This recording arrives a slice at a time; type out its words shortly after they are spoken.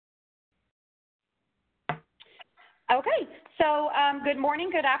Okay, so good morning,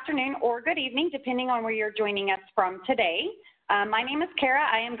 good afternoon, or good evening, depending on where you're joining us from today. My name is Kara.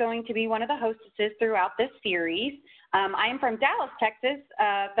 I am going to be one of the hostesses throughout this series. I am from Dallas, Texas,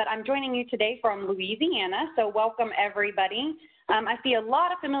 but I'm joining you today from Louisiana, so welcome everybody. I see a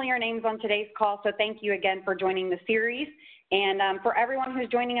lot of familiar names on today's call, so thank you again for joining the series. And for everyone who's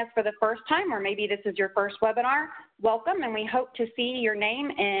joining us for the first time, or maybe this is your first webinar, welcome, and we hope to see your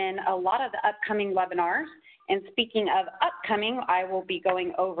name in a lot of the upcoming webinars. And speaking of upcoming, I will be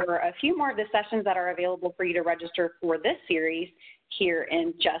going over a few more of the sessions that are available for you to register for this series here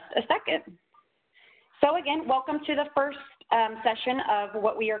in just a second. So again, welcome to the first session of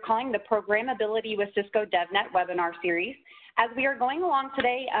what we are calling the Programmability with Cisco DevNet webinar series. As we are going along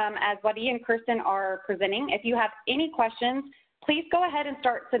today, as Swazi and Kirsten are presenting, if you have any questions, please go ahead and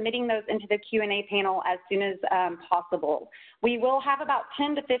start submitting those into the Q&A panel as soon as possible. We will have about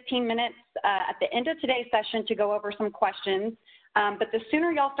 10 to 15 minutes at the end of today's session to go over some questions, but the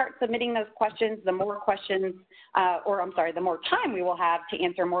sooner y'all start submitting those questions, the more questions, the more time we will have to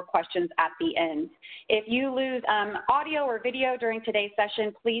answer more questions at the end. If you lose audio or video during today's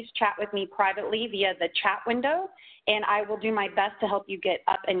session, please chat with me privately via the chat window, and I will do my best to help you get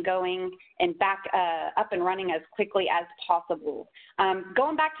up and going and back up and running as quickly as possible.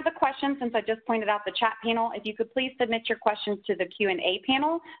 Going back to the questions, since I just pointed out the chat panel, if you could please submit your questions to the Q&A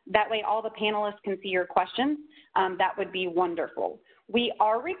panel. That way all the panelists can see your questions. That would be wonderful. We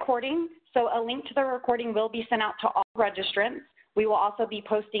are recording, so a link to the recording will be sent out to all registrants. We will also be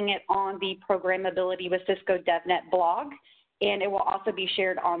posting it on the Programmability with Cisco DevNet blog, and it will also be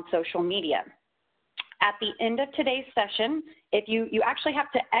shared on social media. At the end of today's session, if you actually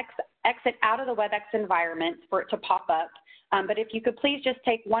have to exit out of the WebEx environment for it to pop up, but if you could please just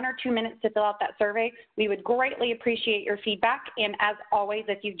take 1 or 2 minutes to fill out that survey, we would greatly appreciate your feedback. And as always,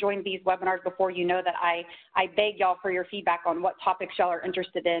 if you've joined these webinars before, you know that I beg y'all for your feedback on what topics y'all are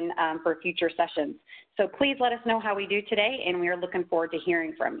interested in for future sessions. So please let us know how we do today, and we are looking forward to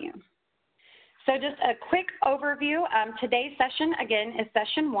hearing from you. So just a quick overview. Today's session, again, is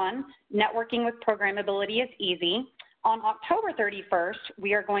session 1, Networking with Programmability is Easy. On October 31st,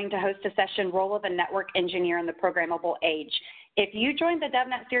 we are going to host a session, Role of a Network Engineer in the Programmable Age. If you joined the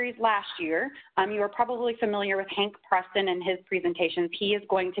DevNet series last year, you are probably familiar with Hank Preston and his presentations. He is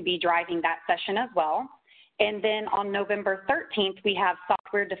going to be driving that session as well. And then on November 13th, we have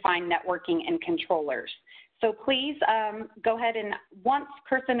Software-Defined Networking and Controllers. So please go ahead and once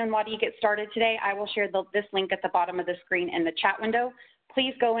Kirsten and Swazi get started today, I will share this link at the bottom of the screen in the chat window.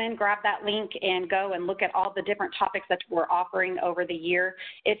 Please go in, grab that link, and go and look at all the different topics that we're offering over the year.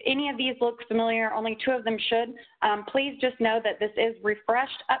 If any of these look familiar, only 2 of them should, please just know that this is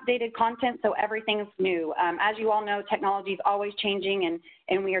refreshed, updated content, so everything's new. As you all know, technology is always changing,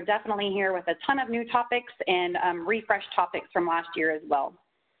 and we are definitely here with a ton of new topics and refreshed topics from last year as well.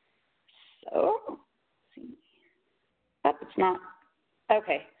 So. Oh, it's not.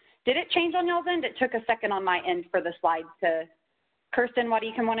 Okay. Did it change on y'all's end? It took a second on my end for the slides to. Kirsten,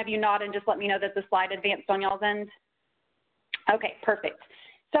 Swazi, can one of you nod and just let me know that the slide advanced on y'all's end? Okay, perfect.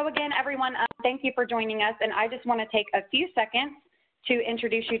 So again, everyone, thank you for joining us. And I just want to take a few seconds to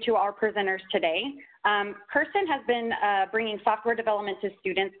introduce you to our presenters today. Kirsten has been bringing software development to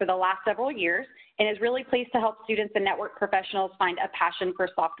students for the last several years and is really pleased to help students and network professionals find a passion for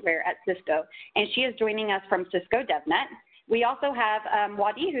software at Cisco. And she is joining us from Cisco DevNet. We also have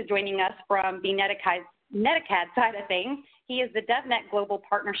Swazi, who's joining us from the Netacad side of things. He is the DevNet Global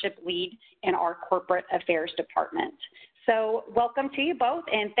Partnership Lead in our Corporate Affairs Department. So welcome to you both,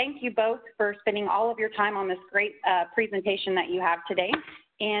 and thank you both for spending all of your time on this great presentation that you have today.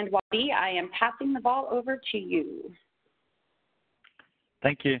 And Swazi, I am passing the ball over to you.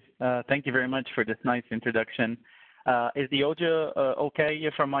 Thank you. Thank you very much for this nice introduction. Is the audio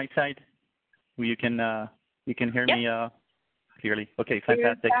okay from my side? You can hear me clearly. Okay,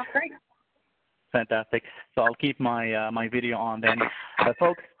 fantastic. Sounds great. Fantastic. So I'll keep my video on then.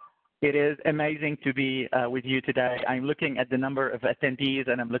 Folks, it is amazing to be with you today. I'm looking at the number of attendees,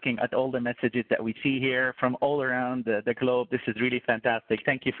 and I'm looking at all the messages that we see here from all around the globe. This is really fantastic.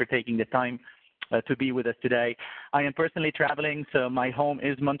 Thank you for taking the time to be with us today. I am personally traveling, so my home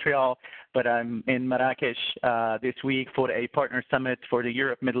is Montreal, but I'm in Marrakesh this week for a partner summit for the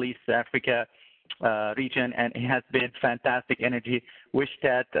Europe, Middle East, Africa region, and it has been fantastic energy. Wish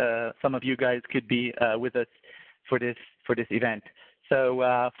that some of you guys could be with us for this event.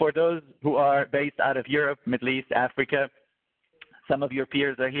 So for those who are based out of Europe, Middle East, Africa, some of your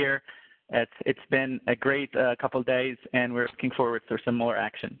peers are here. It's been a great couple days, and we're looking forward to some more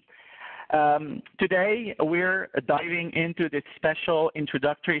action. Today, we're diving into this special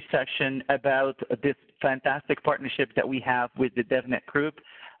introductory session about this fantastic partnership that we have with the DevNet Group.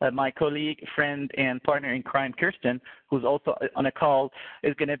 My colleague, friend, and partner in crime, Kirsten, who's also on a call,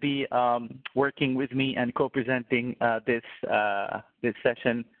 is going to be working with me and co-presenting this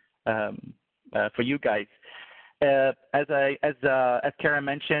session for you guys. As Kara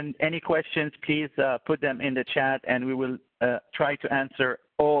mentioned, any questions, please put them in the chat, and we will try to answer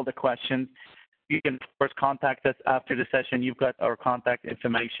all the questions. You can, of course, contact us after the session. You've got our contact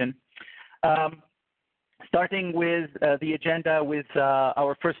information. Starting with the agenda with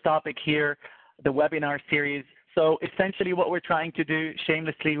our first topic here, the webinar series. So essentially what we're trying to do,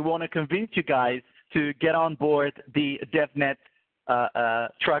 shamelessly, we want to convince you guys to get on board the DevNet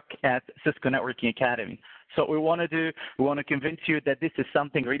truck at Cisco Networking Academy. So what we want to do, we want to convince you that this is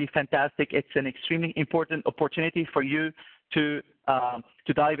something really fantastic. It's an extremely important opportunity for you to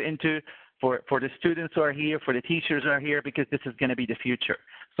dive into, for the students who are here, for the teachers who are here, because this is going to be the future.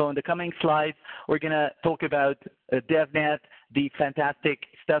 So in the coming slides, we're going to talk about DevNet, the fantastic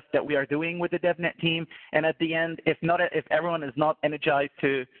stuff that we are doing with the DevNet team. And at the end, if everyone is not energized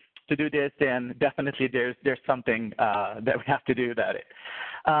to do this, then definitely there's something that we have to do about it.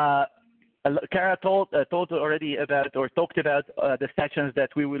 Kara told already about, or talked about the sessions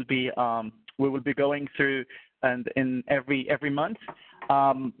that we will be going through, and in every month.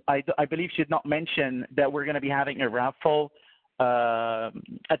 I believe she did not mention that we're going to be having a raffle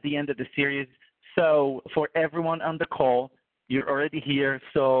at the end of the series. So for everyone on the call, you're already here,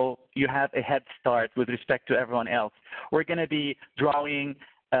 so you have a head start with respect to everyone else. We're going to be drawing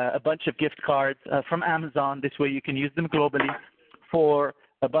a bunch of gift cards from Amazon. This way you can use them globally for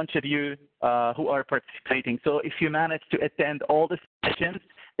a bunch of you who are participating. So if you manage to attend all the sessions,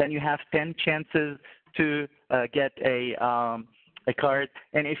 then you have 10 chances to get a card.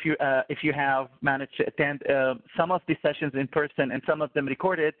 And if you have managed to attend some of the sessions in person and some of them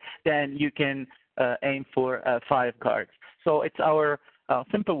recorded, then you can aim for 5 cards. So it's our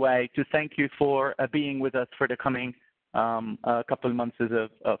simple way to thank you for being with us for the coming couple months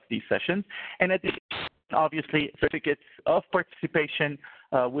of these sessions. And at the obviously, certificates of participation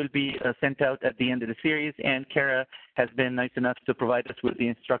will be sent out at the end of the series, and Kara has been nice enough to provide us with the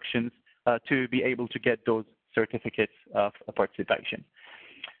instructions to be able to get those certificates of participation.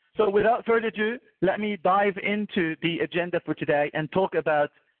 So without further ado, let me dive into the agenda for today and talk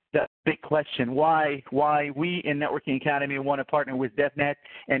about the big question, why we in Networking Academy want to partner with DevNet,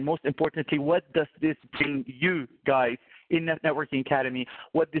 and most importantly, what does this bring you guys in Networking Academy?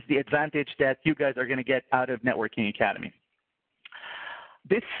 What is the advantage that you guys are going to get out of Networking Academy?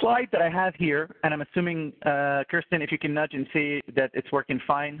 This slide that I have here, and I'm assuming, Kirsten, if you can nudge and see that it's working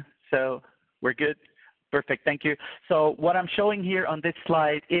fine. So we're good. Perfect. Thank you. So what I'm showing here on this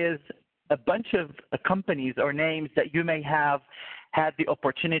slide is a bunch of companies or names that you may have had the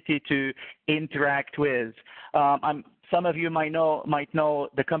opportunity to interact with. Some of you might know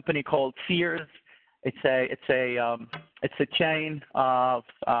the company called Sears. It's a chain of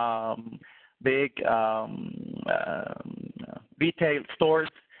big retail stores.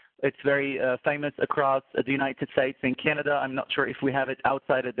 It's very famous across the United States and Canada. I'm not sure if we have it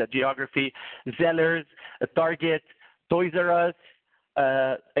outside of the geography. Zellers, Target, Toys R Us,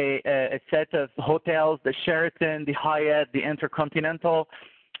 a set of hotels, the Sheraton, the Hyatt, the Intercontinental.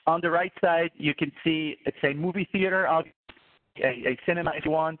 On the right side, you can see it's a movie theater, a cinema if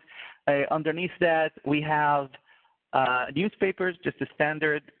you want. Underneath that, we have newspapers, just a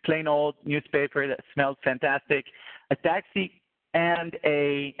standard, plain old newspaper that smells fantastic. A taxi, and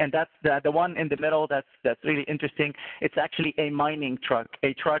that's the one in the middle. That's really interesting. It's actually a mining truck,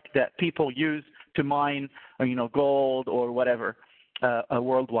 a truck that people use to mine, gold or whatever,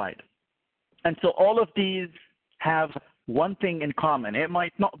 worldwide. And so all of these have one thing in common. It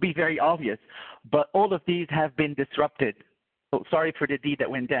might not be very obvious, but all of these have been disrupted. Oh, sorry for the D that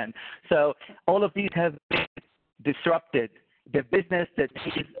went in. So all of these have been disrupted. The business that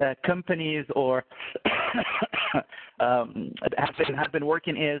these companies or have been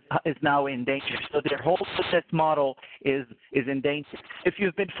working is now in danger. So their whole business model is in danger. If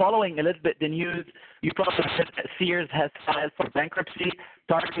you've been following a little bit the news, you probably heard that Sears has filed for bankruptcy.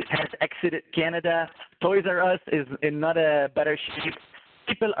 Target has exited Canada. Toys R Us is in not a better shape.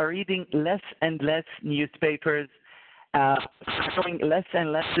 People are reading less and less newspapers, going less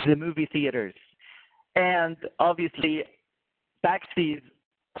and less to the movie theaters, and obviously taxis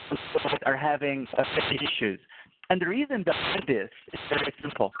are having issues. And the reason behind this is very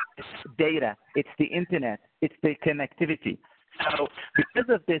simple. It's data. It's the internet. It's the connectivity. So because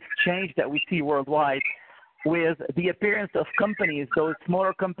of this change that we see worldwide, with the appearance of companies, those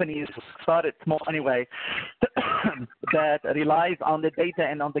smaller companies, started small anyway, that relies on the data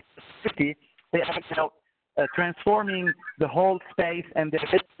and on the security. They are now transforming the whole space, and they're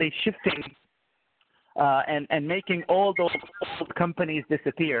literally shifting and making all those old companies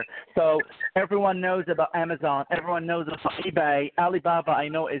disappear. So everyone knows about Amazon, everyone knows about eBay, Alibaba. I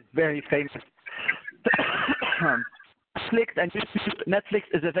know is very famous. Netflix and YouTube. Netflix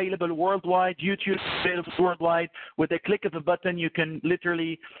is available worldwide. YouTube is available worldwide. With a click of a button, you can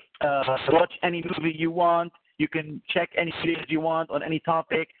literally watch any movie you want. You can check any videos you want on any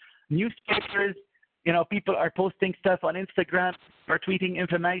topic. Newspapers, you know, people are posting stuff on Instagram, are tweeting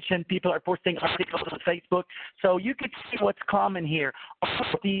information. People are posting articles on Facebook. So you could see what's common here. All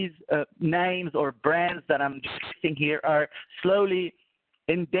of these names or brands that I'm listing here are slowly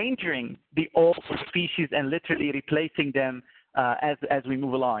endangering the old species and literally replacing them as we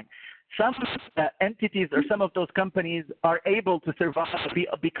move along. Some entities or some of those companies are able to survive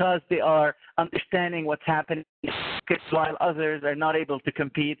because they are understanding what's happening, while others are not able to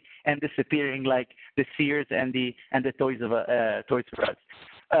compete and disappearing, like the Sears and the Toys R Us.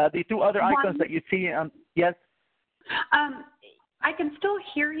 The two other icons that you see, yes. I can still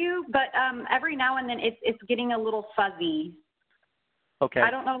hear you, but every now and then it's getting a little fuzzy. Okay.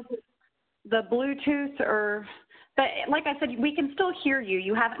 I don't know if it's the Bluetooth or, but like I said, we can still hear you.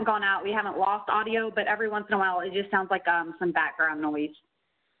 You haven't gone out. We haven't lost audio, but every once in a while it just sounds like some background noise.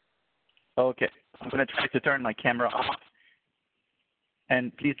 Okay. I'm going to try to turn my camera off.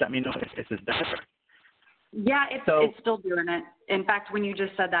 And please let me know if this is better. Yeah, it's still doing it. In fact, when you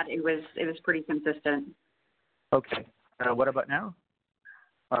just said that, it was pretty consistent. Okay. What about now?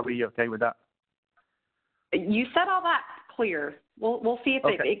 Are we okay with that? You said all that clear. We'll see if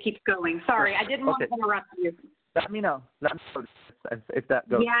it keeps going. Sorry, I didn't want to interrupt you. Let me know. Let me know if that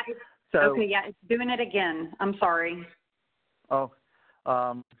goes. Yeah. Okay. Yeah, it's doing it again. I'm sorry. Oh,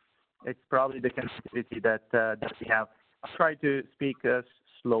 it's probably the connectivity that we have. I'll try to speak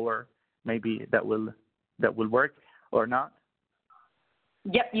slower. Maybe that will work or not.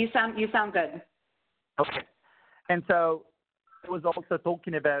 Yep. You sound good. Okay. And so I was also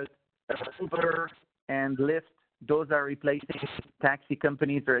talking about Uber and Lyft. Those are replacing taxi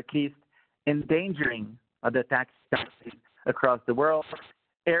companies, or at least endangering the taxi companies across the world.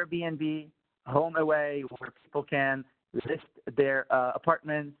 Airbnb, HomeAway, where people can list their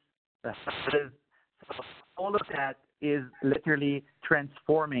apartments, houses. So all of that is literally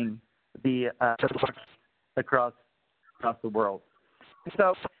transforming the market across the world.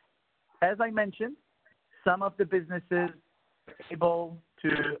 So, as I mentioned, some of the businesses are able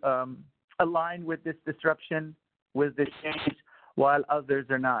to align with this disruption, with this change, while others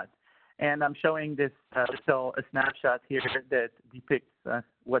are not. And I'm showing this a snapshot here that depicts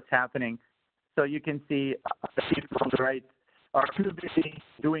what's happening. So you can see the people on the right are too busy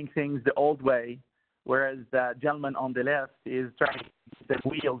doing things the old way, whereas the gentleman on the left is trying to use the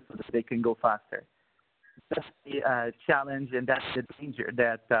wheels so that they can go faster. That's the challenge, and that's the danger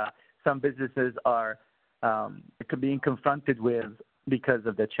that some businesses are being confronted with because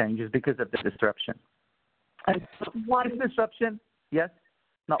of the changes, because of the disruption. And what is disruption? Yes?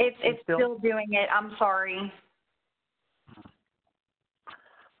 No, it's still doing it. I'm sorry.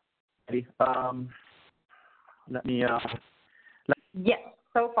 Let me. Yes,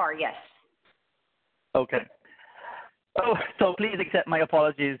 so far, yes. Okay. Oh, so please accept my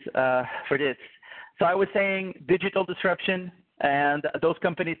apologies for this. So I was saying digital disruption and those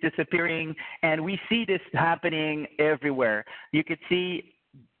companies disappearing, and we see this happening everywhere. You could see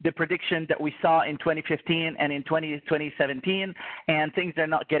the prediction that we saw in 2015 and in 2017, and things are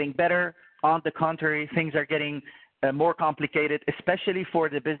not getting better. On the contrary, things are getting more complicated, especially for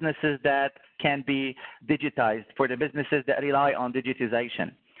the businesses that can be digitized, for the businesses that rely on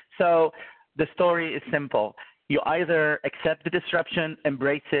digitization. So the story is simple. You either accept the disruption,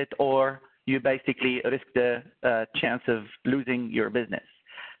 embrace it, or you basically risk the chance of losing your business.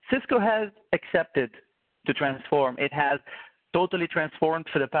 Cisco has accepted to transform. It has totally transformed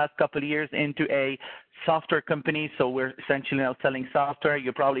for the past couple of years into a software company. So we're essentially now selling software.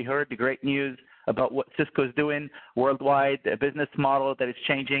 You probably heard the great news about what Cisco is doing worldwide, a business model that is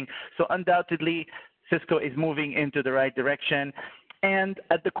changing. So undoubtedly, Cisco is moving into the right direction. And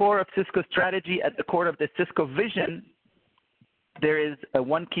at the core of Cisco's strategy, at the core of the Cisco vision, there is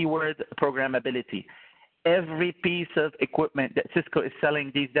one keyword: programmability. Every piece of equipment that Cisco is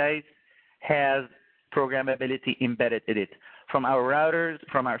selling these days has programmability embedded in it. From our routers,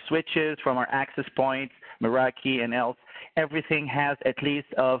 from our switches, from our access points, Meraki and else, everything has at least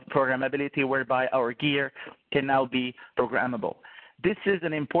of programmability whereby our gear can now be programmable. This is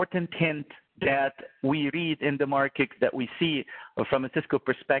an important hint that we read in the market, that we see from a Cisco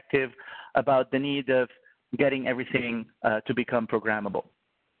perspective about the need of getting everything to become programmable.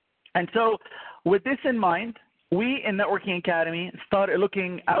 And so with this in mind, we in Networking Academy started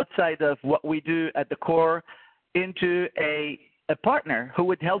looking outside of what we do at the core into a partner who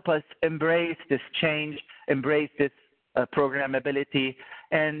would help us embrace this change, embrace this programmability,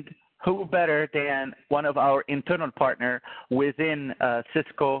 and who better than one of our internal partner within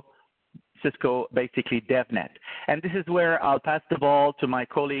Cisco basically DevNet. And this is where I'll pass the ball to my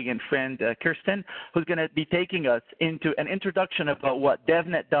colleague and friend Kirsten, who's going to be taking us into an introduction about what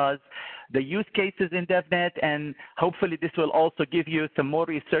DevNet does, the use cases in DevNet, and hopefully this will also give you some more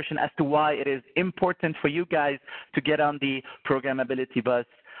research as to why it is important for you guys to get on the programmability bus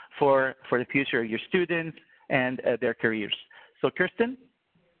for the future of your students and their careers. So Kirsten?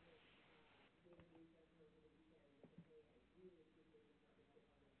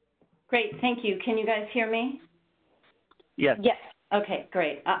 Great, thank you. Can you guys hear me? Yes. Yes. Okay,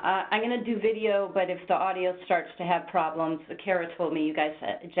 great. I'm going to do video, but if the audio starts to have problems, Kara told me you guys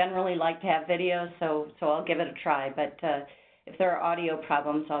generally like to have video, so I'll give it a try. But if there are audio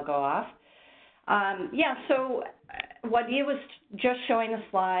problems, I'll go off. Yeah, so Wadia was just showing a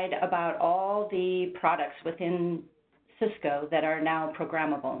slide about all the products within Cisco that are now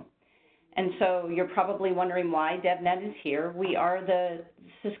programmable. And so you're probably wondering why DevNet is here. We are the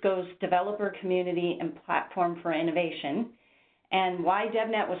Cisco's developer community and platform for innovation. And why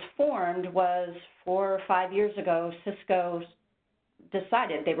DevNet was formed was 4 or 5 years ago, Cisco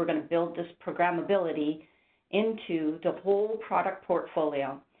decided they were going to build this programmability into the whole product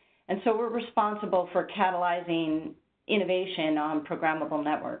portfolio. And so we're responsible for catalyzing innovation on programmable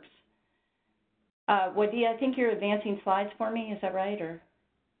networks. Wadia, I think you're advancing slides for me, is that right? Or?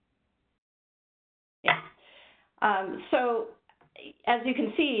 Yeah. So as you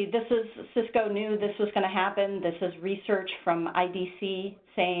can see, this is Cisco knew this was going to happen. This is research from IDC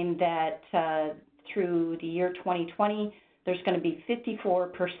saying that through the year 2020, there's going to be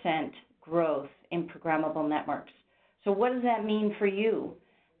 54% growth in programmable networks. So what does that mean for you?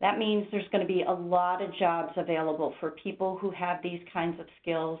 That means there's going to be a lot of jobs available for people who have these kinds of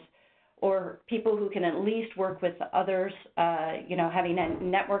skills, or people who can at least work with others, you know, having a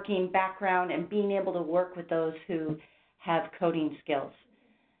networking background and being able to work with those who have coding skills.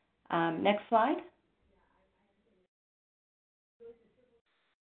 Next slide.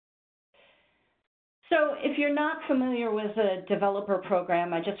 So if you're not familiar with a developer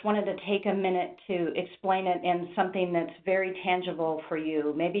program, I just wanted to take a minute to explain it in something that's very tangible for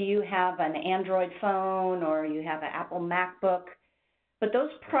you. Maybe you have an Android phone or you have an Apple MacBook. But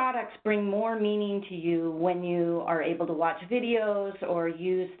those products bring more meaning to you when you are able to watch videos or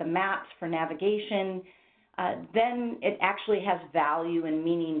use the maps for navigation. Then it actually has value and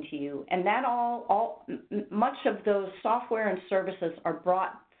meaning to you. And that much of those software and services are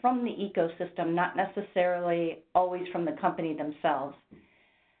brought from the ecosystem, not necessarily always from the company themselves.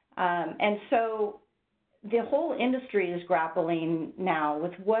 And so the whole industry is grappling now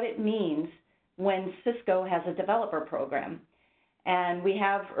with what it means when Cisco has a developer program. And we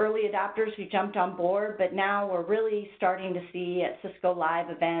have early adopters who jumped on board, but now we're really starting to see at Cisco Live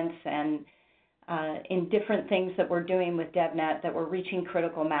events and in different things that we're doing with DevNet that we're reaching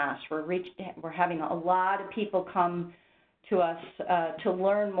critical mass. We're having a lot of people come to us to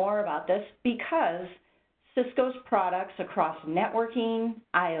learn more about this because Cisco's products across networking,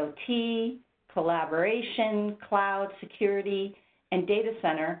 IoT, collaboration, cloud, security, and data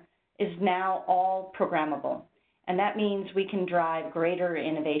center is now all programmable. And that means we can drive greater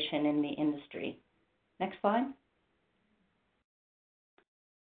innovation in the industry. Next slide.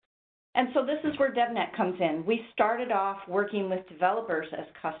 And so this is where DevNet comes in. We started off working with developers as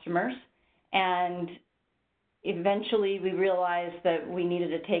customers, and eventually we realized that we needed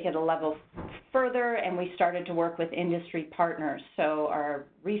to take it a level further, and we started to work with industry partners. So our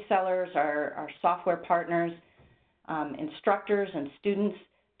resellers, our software partners, instructors and students,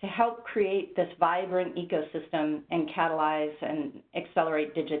 to help create this vibrant ecosystem and catalyze and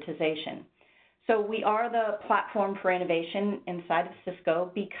accelerate digitization. So we are the platform for innovation inside of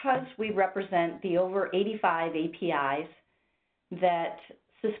Cisco because we represent the over 85 APIs that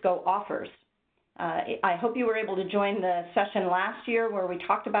Cisco offers. I hope you were able to join the session last year where we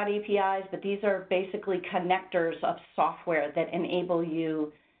talked about APIs, but these are basically connectors of software that enable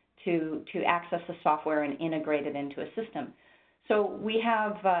you to access the software and integrate it into a system. So we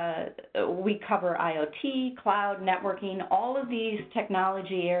cover IoT, cloud, networking, all of these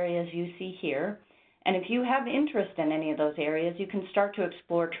technology areas you see here. And if you have interest in any of those areas, you can start to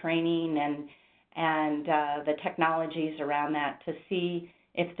explore training and the technologies around that to see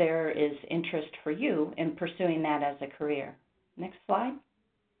if there is interest for you in pursuing that as a career. Next slide.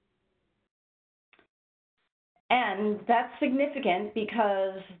 And that's significant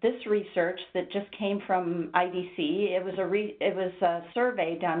because this research that just came from IDC, it was a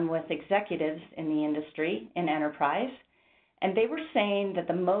survey done with executives in the industry, in enterprise, and they were saying that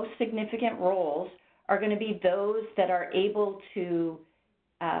the most significant roles are going to be those that are able to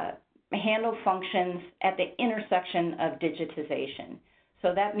handle functions at the intersection of digitization.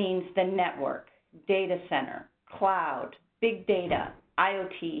 So that means the network, data center, cloud, big data,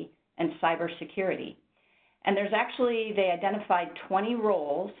 IoT, and cybersecurity. And there's actually, they identified 20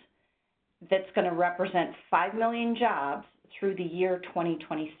 roles that's going to represent 5 million jobs through the year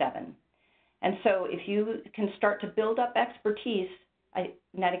 2027. And so if you can start to build up expertise,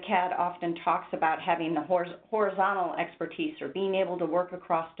 NetAcad often talks about having the horizontal expertise or being able to work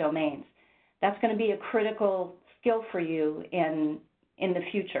across domains. That's going to be a critical skill for you in the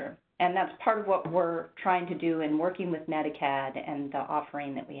future. And that's part of what we're trying to do in working with NetAcad and the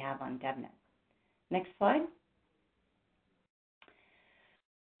offering that we have on DevNet. Next slide.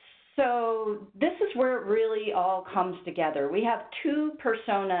 So this is where it really all comes together. We have two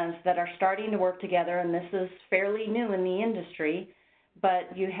personas that are starting to work together, and this is fairly new in the industry,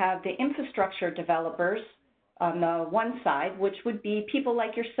 but you have the infrastructure developers on the one side, which would be people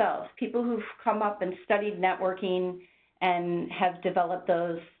like yourselves, people who've come up and studied networking and have developed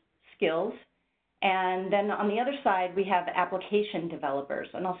those skills. And then on the other side, we have application developers,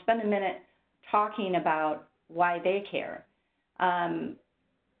 and I'll spend a minute talking about why they care.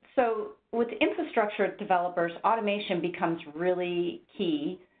 So with infrastructure developers, automation becomes really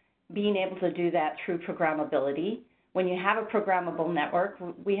key, being able to do that through programmability. When you have a programmable network,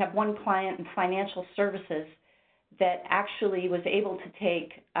 we have one client in financial services that actually was able to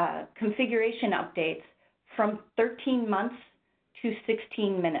take configuration updates from 13 months to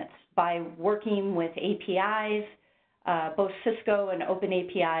 16 minutes by working with APIs, both Cisco and open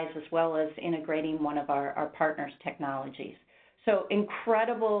APIs, as well as integrating one of our partners' technologies. So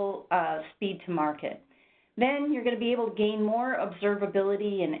incredible speed to market. Then you're going to be able to gain more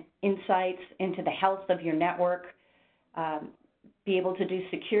observability and insights into the health of your network, be able to do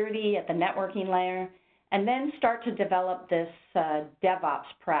security at the networking layer, and then start to develop this DevOps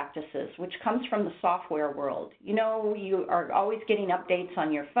practices, which comes from the software world. You know, you are always getting updates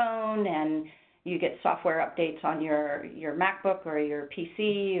on your phone, and you get software updates on your MacBook or your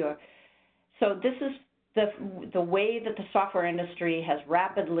PC. So this is the way that the software industry has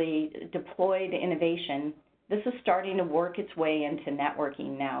rapidly deployed innovation. This is starting to work its way into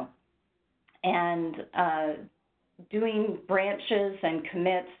networking now. And doing branches and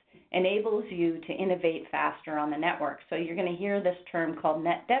commits enables you to innovate faster on the network. So you're going to hear this term called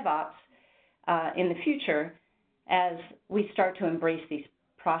Net DevOps in the future as we start to embrace these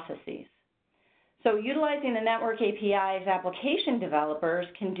processes. So utilizing the network APIs, application developers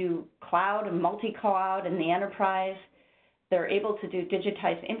can do cloud and multi-cloud in the enterprise. They're able to do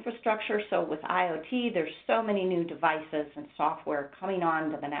digitized infrastructure. So with IoT, there's so many new devices and software coming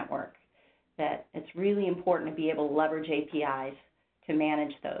onto the network that it's really important to be able to leverage APIs to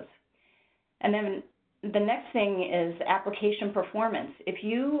manage those. And then the next thing is application performance. If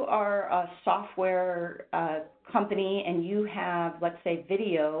you are a software company and you have, let's say,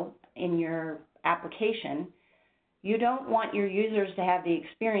 video in your application, you don't want your users to have the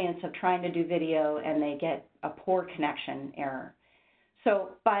experience of trying to do video and they get a poor connection error. So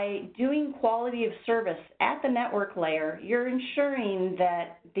by doing quality of service at the network layer, you're ensuring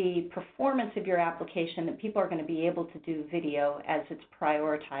that the performance of your application, that people are going to be able to do video as it's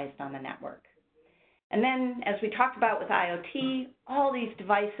prioritized on the network. And then, as we talked about with IoT, all these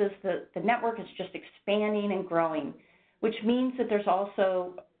devices, the network is just expanding and growing, which means that there's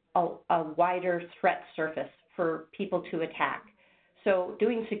also a wider threat surface for people to attack. So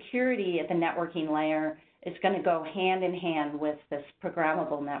doing security at the networking layer is going to go hand in hand with this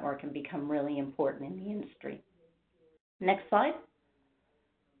programmable network and become really important in the industry. Next slide.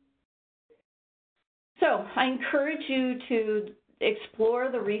 So I encourage you to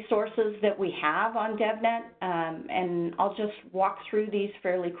explore the resources that we have on DevNet, and I'll just walk through these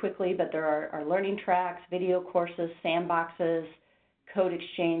fairly quickly, but there are learning tracks, video courses, sandboxes, code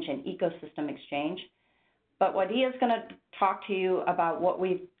exchange, and ecosystem exchange. But Wadia is going to talk to you about what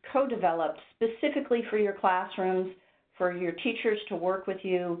we've co-developed specifically for your classrooms, for your teachers to work with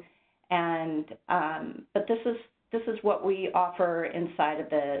you, and but this is what we offer inside of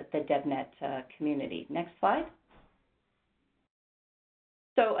the DevNet community. Next slide.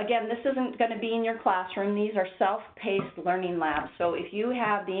 So again, this isn't going to be in your classroom. These are self-paced learning labs. So if you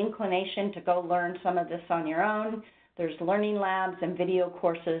have the inclination to go learn some of this on your own, There's learning labs and video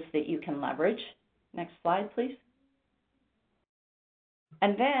courses that you can leverage. Next slide, please.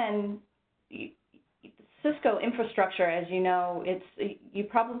 And then Cisco infrastructure, as you know, you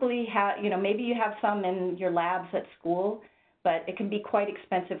probably have, maybe you have some in your labs at school, but it can be quite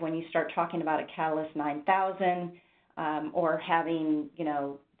expensive when you start talking about a Catalyst 9000 or having,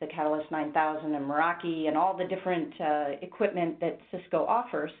 the Catalyst 9000 and Meraki and all the different equipment that Cisco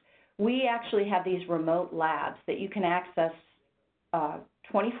offers. We actually have these remote labs that you can access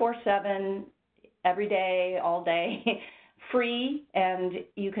 24/7, every day, all day, free, and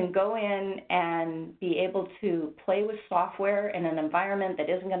you can go in and be able to play with software in an environment that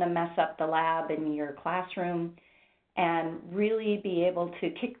isn't going to mess up the lab in your classroom, and really be able to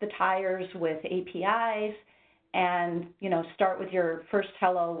kick the tires with APIs and, start with your first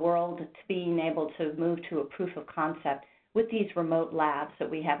hello world to being able to move to a proof of concept with these remote labs that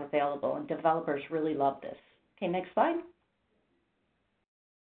we have available, and developers really love this. Okay, next slide.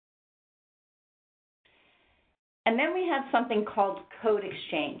 And then we have something called Code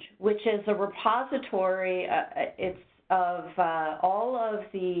Exchange, which is a repository. It's of all of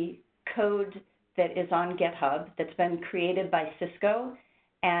the code that is on GitHub that's been created by Cisco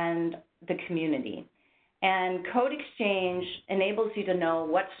and the community. And Code Exchange enables you to know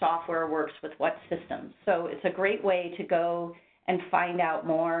what software works with what systems. So it's a great way to go and find out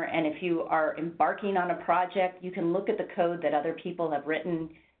more. And if you are embarking on a project, you can look at the code that other people have written,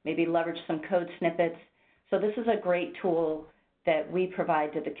 maybe leverage some code snippets. So this is a great tool that we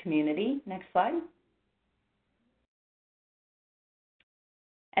provide to the community. Next slide.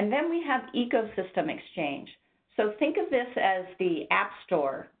 And then we have Ecosystem Exchange. So think of this as the App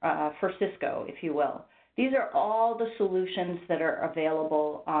Store for Cisco, if you will. These are all the solutions that are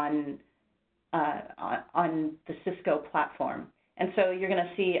available on the Cisco platform. And so you're going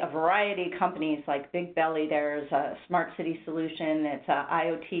to see a variety of companies like Big Belly. There's a Smart City solution. It's an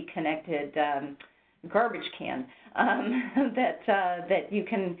IoT connected garbage can that you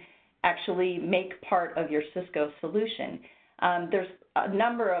can actually make part of your Cisco solution. There's a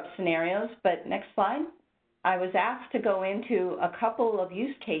number of scenarios, but next slide. I was asked to go into a couple of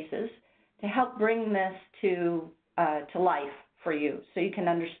use cases to help bring this to life for you, so you can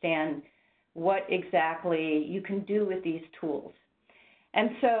understand what exactly you can do with these tools.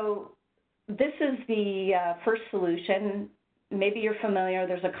 And so this is the first solution. Maybe you're familiar,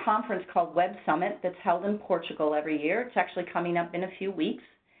 there's a conference called Web Summit that's held in Portugal every year. It's actually coming up in a few weeks.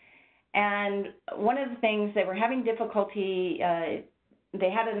 And one of the things, they were having difficulty, they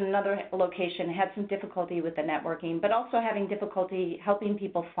had it in another location, had some difficulty with the networking, but also having difficulty helping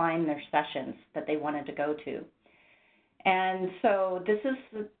people find their sessions that they wanted to go to. And so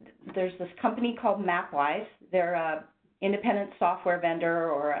there's this company called Mapwise. They're an independent software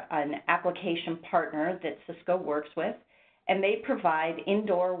vendor or an application partner that Cisco works with, and they provide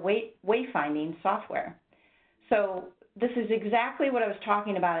indoor wayfinding software. So this is exactly what I was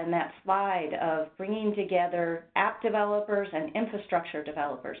talking about in that slide of bringing together app developers and infrastructure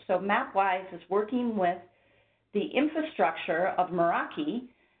developers. So Mapwise is working with the infrastructure of Meraki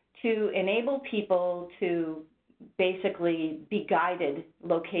to enable people to basically be guided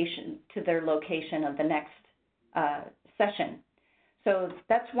to their location of the next session. So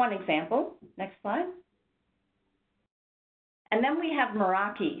that's one example. Next slide. And then we have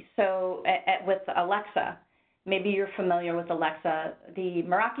Meraki, so with Alexa. Maybe you're familiar with Alexa. The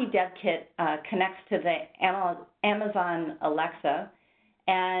Meraki Dev Kit connects to the Amazon Alexa,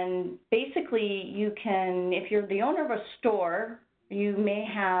 and basically you can, if you're the owner of a store, you may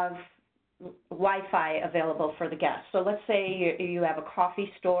have Wi-Fi available for the guests. So let's say you have a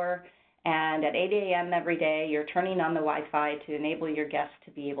coffee store, and at 8 a.m. every day you're turning on the Wi-Fi to enable your guests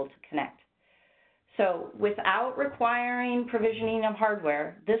to be able to connect. So without requiring provisioning of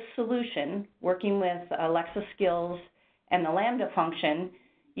hardware, this solution, working with Alexa skills and the Lambda function,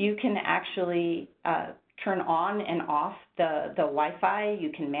 you can actually turn on and off the Wi-Fi.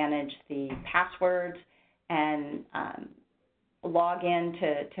 You can manage the passwords and log in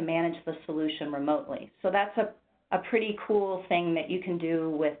to manage the solution remotely. So that's a pretty cool thing that you can do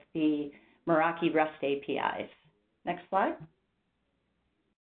with the Meraki REST APIs. Next slide.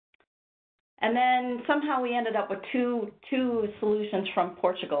 And then somehow we ended up with two solutions from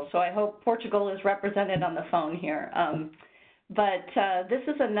Portugal. So I hope Portugal is represented on the phone here. But this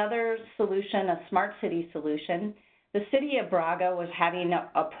is another solution, a smart city solution. The city of Braga was having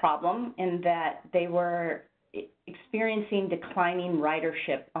a problem in that they were experiencing declining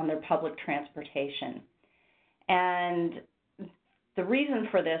ridership on their public transportation. And the reason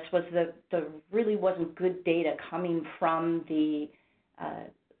for this was that there really wasn't good data coming from the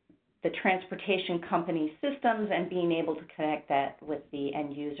transportation company systems and being able to connect that with the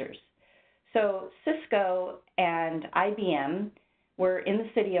end users. So Cisco and IBM were in the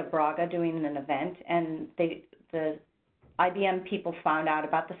city of Braga doing an event, and the IBM people found out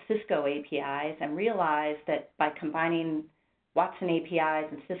about the Cisco APIs and realized that by combining Watson APIs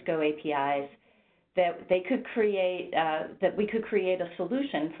and Cisco APIs, that they could create, that we could create a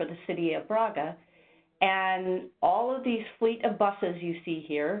solution for the city of Braga. And all of these fleet of buses you see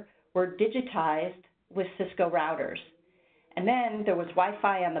here were digitized with Cisco routers. And then there was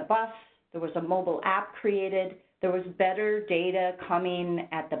Wi-Fi on the bus, there was a mobile app created, there was better data coming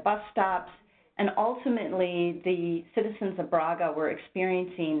at the bus stops, and ultimately the citizens of Braga were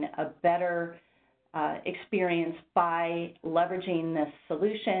experiencing a better experience by leveraging this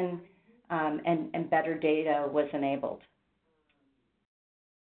solution, and better data was enabled.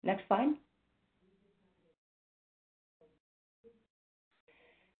 Next slide.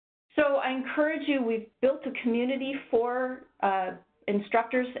 So I encourage you, we've built a community for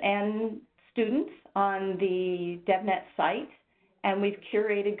instructors and students on the DevNet site, and we've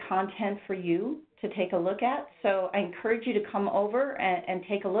curated content for you to take a look at. So I encourage you to come over and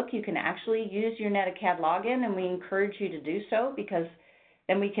take a look. You can actually use your NetAcad login, and we encourage you to do so, because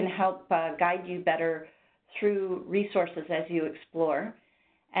then we can help guide you better through resources as you explore.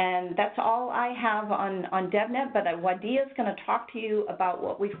 And that's all I have on DevNet, but Wadia is going to talk to you about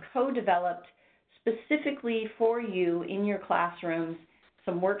what we've co-developed specifically for you in your classrooms,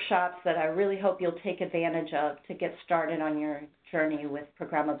 some workshops that I really hope you'll take advantage of to get started on your journey with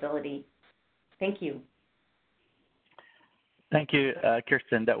programmability. Thank you. Thank you,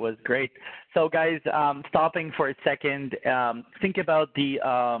 Kirsten. That was great. So, guys, stopping for a second, think about the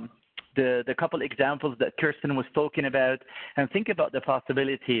couple examples that Kirsten was talking about, and think about the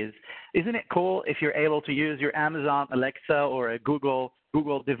possibilities. Isn't it cool if you're able to use your Amazon Alexa or a Google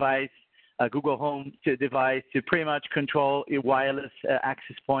device, a Google Home device to pretty much control your wireless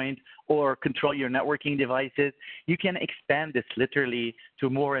access point or control your networking devices? You can expand this literally to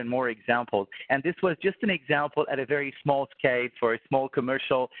more and more examples. And this was just an example at a very small scale for a small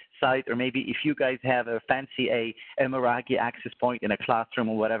commercial site, or maybe if you guys have a fancy Meraki access point in a classroom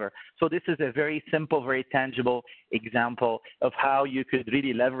or whatever. So this is a very simple, very tangible example of how you could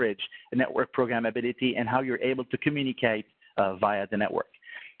really leverage network programmability and how you're able to communicate via the network.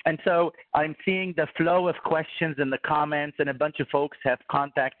 And so I'm seeing the flow of questions in the comments, and a bunch of folks have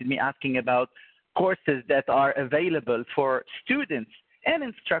contacted me asking about courses that are available for students and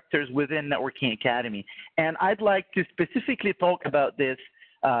instructors within Networking Academy. And I'd like to specifically talk about this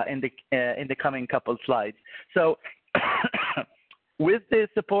in the coming couple slides. So with the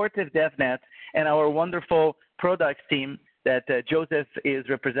support of DevNet and our wonderful products team that Joseph is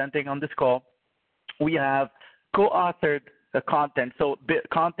representing on this call, we have co-authored the content, so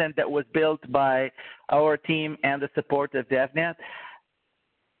content that was built by our team and the support of DevNet.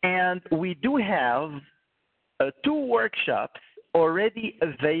 And we do have 2 workshops already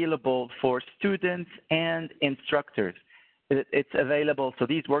available for students and instructors. It's available, so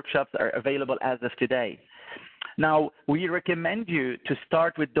these workshops are available as of today. Now, we recommend you to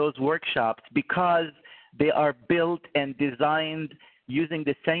start with those workshops because they are built and designed using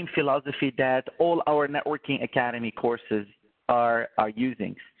the same philosophy that all our Networking Academy courses are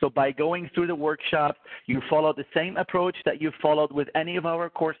using. So by going through the workshop, you follow the same approach that you followed with any of our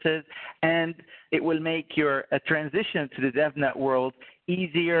courses, and it will make your transition to the DevNet world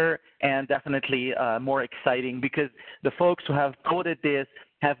easier and definitely more exciting, because the folks who have coded this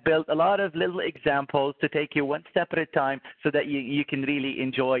have built a lot of little examples to take you one step at a time so that you can really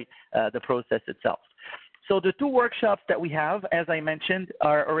enjoy the process itself. So the 2 workshops that we have, as I mentioned,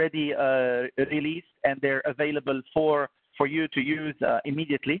 are already released, and they're available for you to use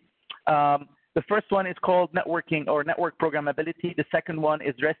immediately. The first one is called Networking or Network Programmability. The second one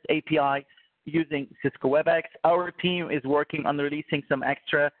is REST API using Cisco WebEx. Our team is working on releasing some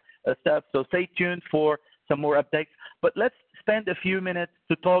extra stuff, so stay tuned for some more updates. But let's spend a few minutes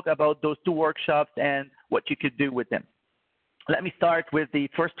to talk about those 2 workshops and what you could do with them. Let me start with the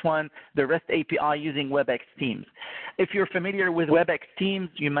first one, the REST API using WebEx Teams. If you're familiar with WebEx Teams,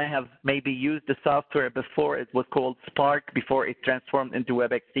 you may have maybe used the software before. It was called Spark before it transformed into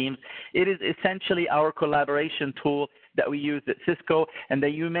WebEx Teams. It is essentially our collaboration tool that we use at Cisco and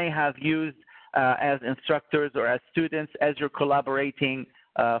that you may have used as instructors or as students as you're collaborating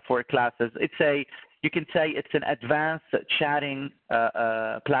for classes. You can say it's an advanced chatting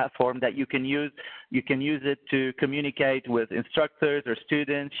platform that you can use. You can use it to communicate with instructors or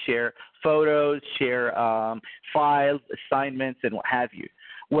students, share photos, share files, assignments, and what have you.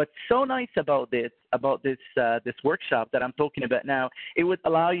 What's so nice about this workshop that I'm talking about now, it would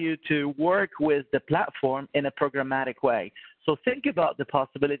allow you to work with the platform in a programmatic way. So think about the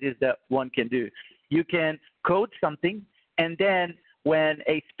possibilities that one can do. You can code something, and then when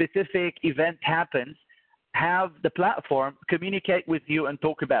a specific event happens, have the platform communicate with you and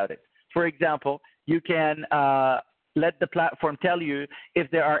talk about it. For example, you can let the platform tell you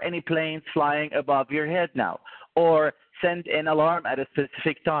if there are any planes flying above your head now, or send an alarm at a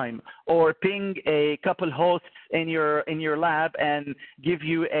specific time, or ping a couple hosts in your lab and give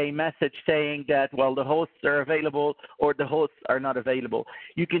you a message saying that, well, the hosts are available or the hosts are not available.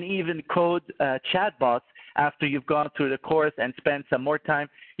 You can even code chatbots after you've gone through the course and spent some more time.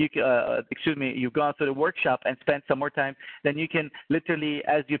 You've gone through the workshop and spent some more time. Then you can literally,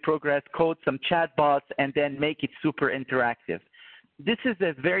 as you progress, code some chatbots and then make it super interactive. This is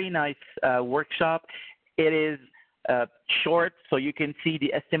a very nice workshop. It is short, so you can see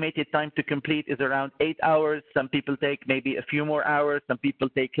the estimated time to complete is around 8 hours. Some people take maybe a few more hours. Some people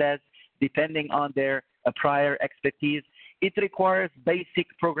take less, depending on their prior expertise. It requires basic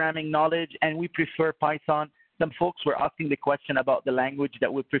programming knowledge, and we prefer Python. Some folks were asking the question about the language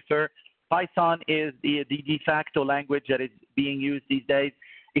that we prefer. Python is the de facto language that is being used these days.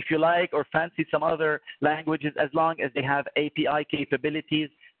 If you like or fancy some other languages, as long as they have API capabilities,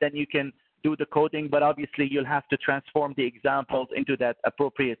 then you can do the coding, but obviously you'll have to transform the examples into that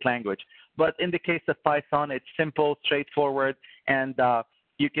appropriate language. But in the case of Python, it's simple, straightforward, and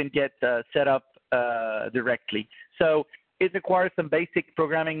you can get set up directly. So it requires some basic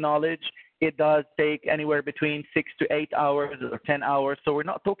programming knowledge. It does take anywhere between 6 to 8 hours or 10 hours. So we're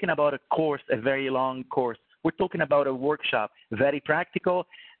not talking about a course, a very long course. We're talking about a workshop, very practical,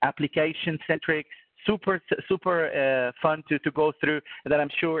 application-centric, super fun to go through, that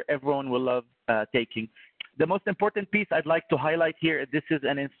I'm sure everyone will love taking. The most important piece I'd like to highlight here, this is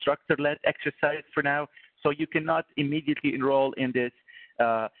an instructor-led exercise for now, so you cannot immediately enroll in this.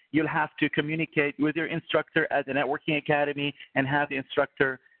 You'll have to communicate with your instructor at the Networking Academy and have the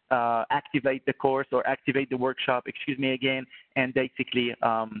instructor activate the course or activate the workshop, and basically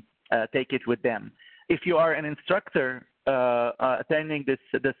take it with them. If you are an instructor attending this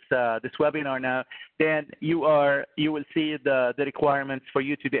webinar now, then you will see the requirements for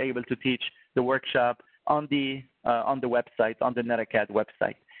you to be able to teach the workshop on the website, on the NetAcad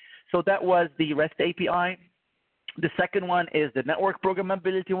website. So that was the REST API. The second one is the network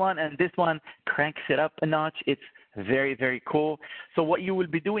programmability one, and this one cranks it up a notch. It's very, very cool. So what you will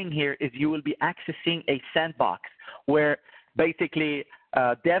be doing here is you will be accessing a sandbox where basically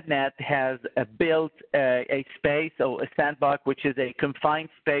DevNet has built a space, or a sandbox, which is a confined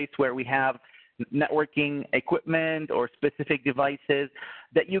space where we have networking equipment or specific devices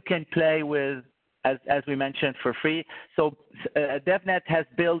that you can play with, as we mentioned, for free. So DevNet has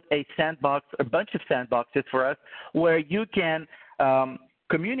built a sandbox, a bunch of sandboxes for us, where you can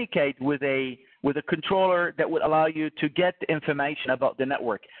communicate with a controller that would allow you to get information about the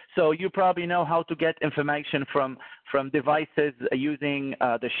network. So you probably know how to get information from devices using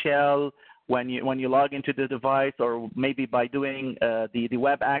the shell when you log into the device, or maybe by doing the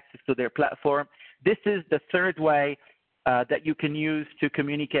web access to their platform. This is the third way that you can use to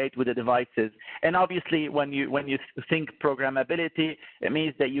communicate with the devices. And obviously, when you think programmability, it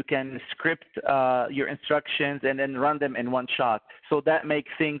means that you can script your instructions and then run them in one shot. So that makes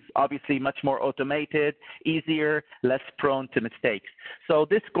things obviously much more automated, easier, less prone to mistakes. So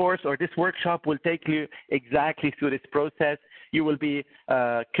this course or this workshop will take you exactly through this process. You will be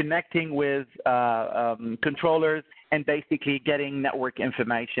connecting with controllers and basically getting network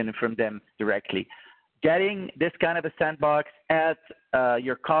information from them directly. Getting this kind of a sandbox at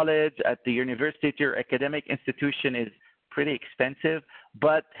your college, at the university, your academic institution is pretty expensive,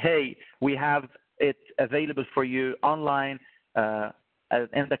 but hey, we have it available for you online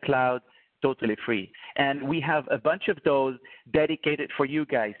in the cloud, totally free. And we have a bunch of those dedicated for you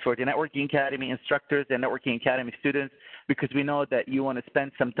guys, for the Networking Academy instructors and Networking Academy students, because we know that you want to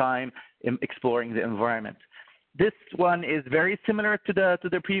spend some time in exploring the environment. This one is very similar to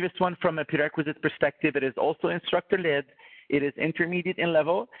the previous one from a prerequisite perspective. It is also instructor-led. It is intermediate in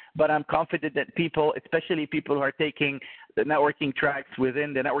level, but I'm confident that people, especially people who are taking the networking tracks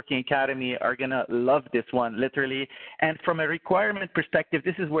within the Networking Academy, are going to love this one, literally. And from a requirement perspective,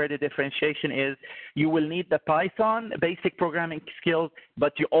 this is where the differentiation is. You will need the Python basic programming skills,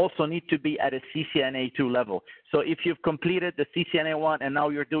 but you also need to be at a CCNA 2 level. So if you've completed the CCNA 1 and now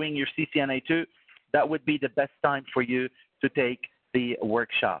you're doing your CCNA 2, that would be the best time for you to take the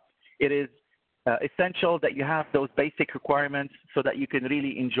workshop. It is essential that you have those basic requirements so that you can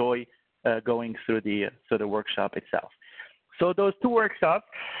really enjoy going through the workshop itself. So those two workshops,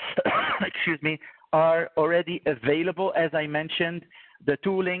 excuse me, are already available. As I mentioned, the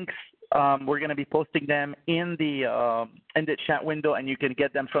two links, we're going to be posting them in the chat window, and you can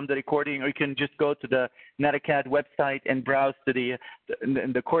get them from the recording, or you can just go to the NetAcad website and browse to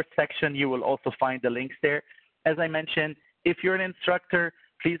in the course section. You will also find the links there. As I mentioned, if you're an instructor,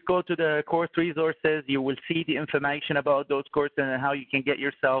 please go to the course resources. You will see the information about those courses and how you can get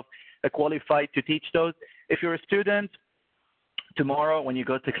yourself qualified to teach those. If you're a student, tomorrow when you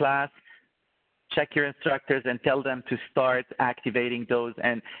go to class, check your instructors and tell them to start activating those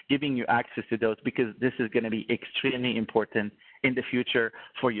and giving you access to those, because this is going to be extremely important in the future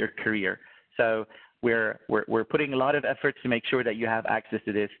for your career. So we're putting a lot of effort to make sure that you have access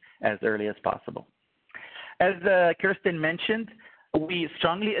to this as early as possible. As Kirsten mentioned, we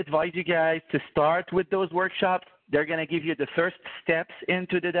strongly advise you guys to start with those workshops. They're going to give you the first steps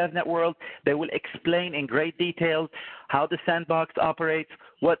into the DevNet world. They will explain in great detail how the sandbox operates,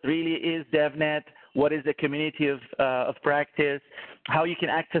 what really is DevNet, what is the community of practice, how you can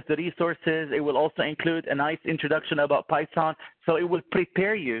access the resources. It will also include a nice introduction about Python. So it will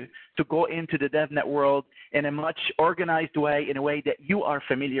prepare you to go into the DevNet world in a much organized way, in a way that you are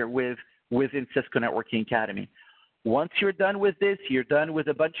familiar with within Cisco Networking Academy. Once you're done with this, you're done with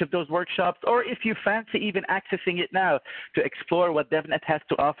a bunch of those workshops, or if you fancy even accessing it now to explore what DevNet has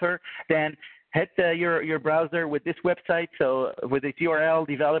to offer, then head to your browser with this website. So with its URL,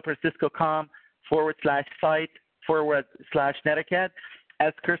 developerscisco.com/site/netacad.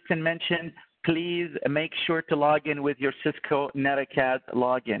 As Kirsten mentioned, please make sure to log in with your Cisco NetAcad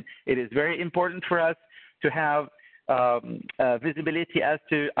login. It is very important for us to have visibility as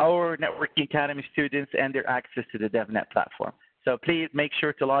to our Networking Academy students and their access to the DevNet platform. So please make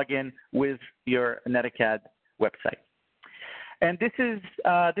sure to log in with your NetAcad website. And this is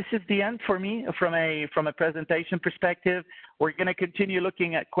the end for me from a presentation perspective. We're going to continue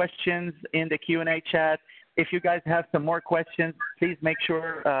looking at questions in the Q&A chat. If you guys have some more questions, please make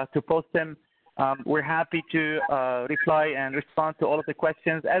sure to post them. We're happy to reply and respond to all of the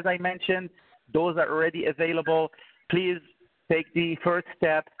questions. As I mentioned, those are already available. Please take the first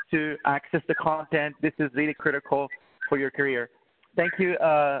step to access the content. This is really critical for your career. Thank you,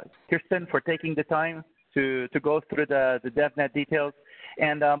 Kirsten, for taking the time to go through the DevNet details.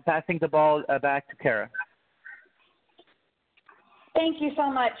 And passing the ball back to Kara. Thank you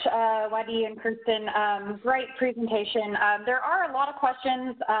so much, Wadi and Kirsten. Great presentation. There are a lot of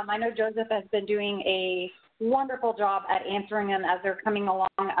questions. I know Joseph has been doing a wonderful job at answering them as they're coming along.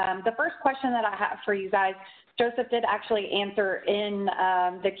 The first question that I have for you guys, Joseph did actually answer in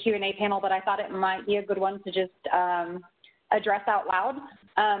the Q&A panel, but I thought it might be a good one to just address out loud.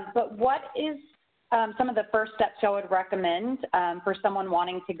 But what is some of the first steps y'all would recommend for someone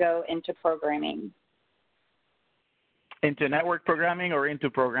wanting to go into programming? Into network programming or into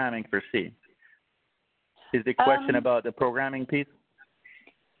programming per se? Is the question about the programming piece?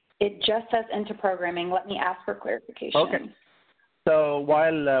 It just says into programming. Let me ask for clarification. Okay. So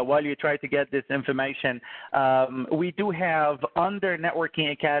while you try to get this information, we do have under Networking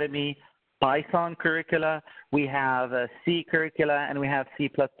Academy Python curricula, we have C curricula, and we have C++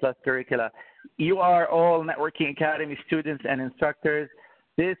 curricula. You are all Networking Academy students and instructors.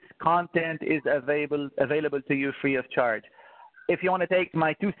 This content is available to you free of charge. If you want to take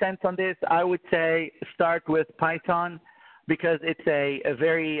my 2 cents on this, I would say start with Python, because it's a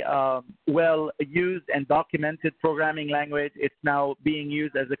very well-used and documented programming language. It's now being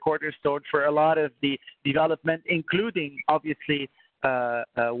used as a cornerstone for a lot of the development, including, obviously,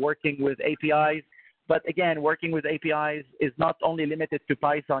 working with APIs. But again, working with APIs is not only limited to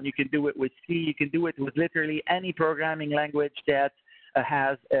Python. You can do it with C. You can do it with literally any programming language that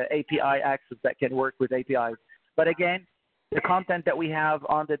has API access that can work with APIs. But again, the content that we have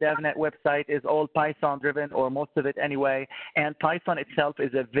on the DevNet website is all Python driven, or most of it anyway, and Python itself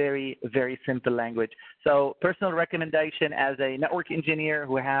is a very, very simple language. So personal recommendation as a network engineer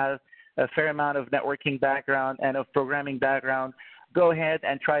who has a fair amount of networking background and of programming background, go ahead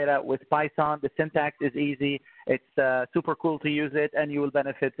and try it out with Python. The syntax is easy. It's super cool to use it, and you will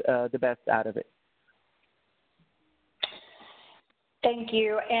benefit the best out of it. Thank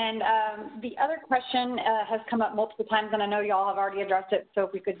you. And the other question has come up multiple times, and I know y'all have already addressed it, so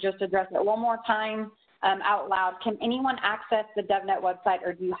if we could just address it one more time out loud. Can anyone access the DevNet website,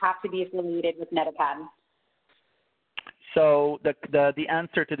 or do you have to be affiliated with NetAcad? So the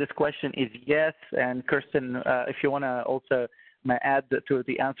answer to this question is yes. And Kirsten, if you want to also add to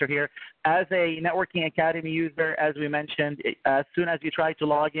the answer here. As a Networking Academy user, as we mentioned, as soon as you try to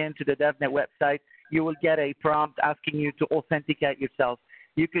log in to the DevNet website, you will get a prompt asking you to authenticate yourself.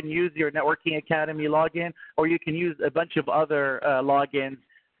 You can use your Networking Academy login, or you can use a bunch of other logins,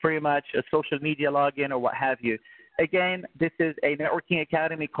 pretty much a social media login or what have you. Again, this is a Networking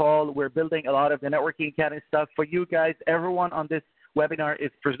Academy call. We're building a lot of the Networking Academy stuff for you guys. Everyone on this webinar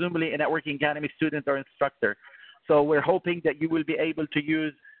is presumably a Networking Academy student or instructor. So we're hoping that you will be able to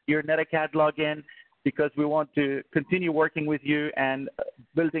use your NetAcad login, because we want to continue working with you and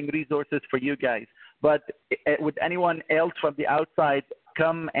building resources for you guys. But would anyone else from the outside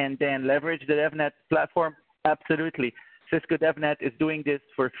come and then leverage the DevNet platform? Absolutely. Cisco DevNet is doing this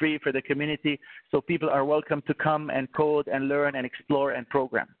for free for the community, so people are welcome to come and code and learn and explore and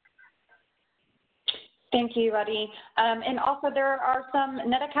program. Thank you, Adi. And also, there are some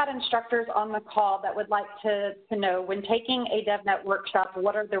NetAcad instructors on the call that would like to know, when taking a DevNet workshop,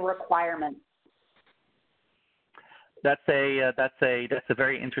 what are the requirements? That's a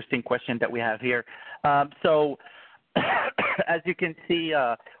very interesting question that we have here. So, as you can see,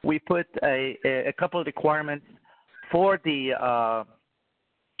 we put a couple of requirements for the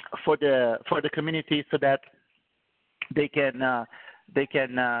community so that they can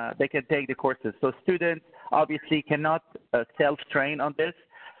take the courses. So students obviously cannot self-train on this.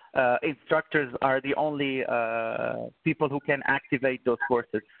 Instructors are the only people who can activate those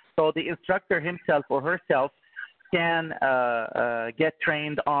courses. So the instructor himself or herself can get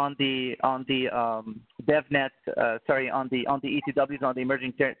trained on the DevNet, on the ETWs, on the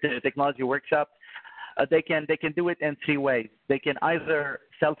Emerging Technology Workshops. They can do it in 3 ways. They can either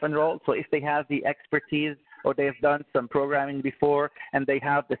self-enroll, so if they have the expertise or they've done some programming before and they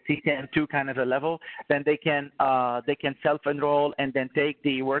have the CCN2 kind of a level, then they can self-enroll and then take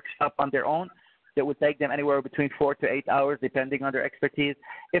the workshop on their own. That would take them anywhere between 4 to 8 hours, depending on their expertise.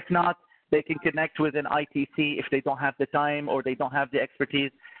 If not, they can connect with an ITC. If they don't have the time or they don't have the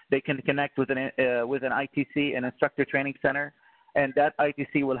expertise, they can connect with an ITC, an instructor training center, and that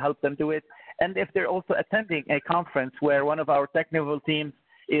ITC will help them do it. And if they're also attending a conference where one of our technical teams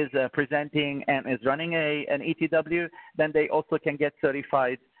is presenting and is running an ETW, then they also can get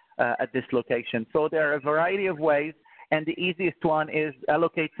certified at this location. So there are a variety of ways, and the easiest one is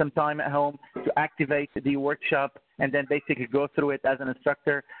allocate some time at home to activate the workshop and then basically go through it as an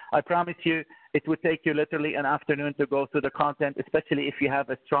instructor. I promise you, it would take you literally an afternoon to go through the content, especially if you have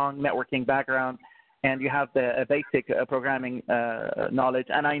a strong networking background and you have the basic programming knowledge.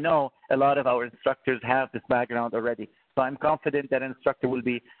 And I know a lot of our instructors have this background already. So I'm confident that an instructor will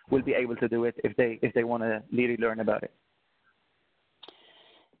be able to do it if they want to really learn about it.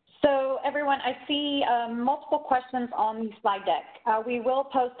 So everyone, I see multiple questions on the slide deck. We will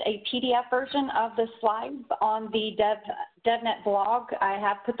post a PDF version of the slides on the DevNet blog. I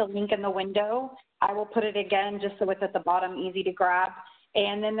have put the link in the window. I will put it again just so it's at the bottom, easy to grab.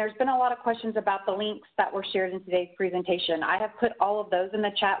 And then there's been a lot of questions about the links that were shared in today's presentation. I have put all of those in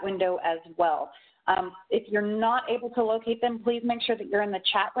the chat window as well. If you're not able to locate them, please make sure that you're in the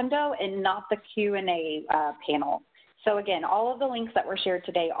chat window and not the Q&A panel. So again, all of the links that were shared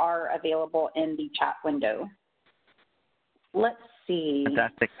today are available in the chat window. Let's see.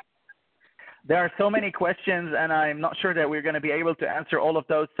 Fantastic. There are so many questions, and I'm not sure that we're going to be able to answer all of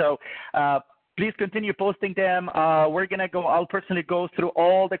those. So please continue posting them. I'll personally go through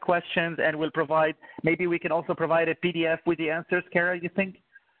all the questions, and we'll provide, maybe we can also provide a PDF with the answers, Kara, you think?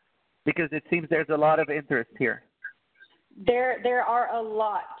 Because it seems there's a lot of interest here. There are a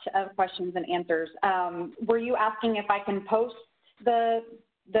lot of questions and answers. Were you asking if I can post the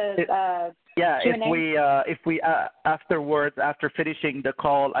yeah, Q&A? if we afterwards, after finishing the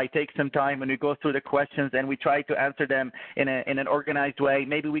call, I take some time and we go through the questions and we try to answer them in an organized way.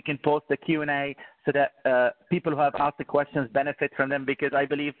 Maybe we can post the Q&A so that people who have asked the questions benefit from them, because I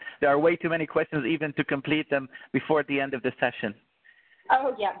believe there are way too many questions even to complete them before the end of the session.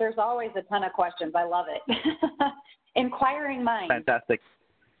 Oh yeah, there's always a ton of questions. I love it. Inquiring minds. Fantastic.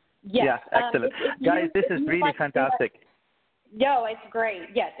 Yes. Yeah, excellent. Guys, this is really fantastic. Yo, it's great.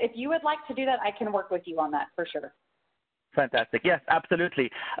 Yes, if you would like to do that, I can work with you on that for sure. Fantastic. Yes, absolutely.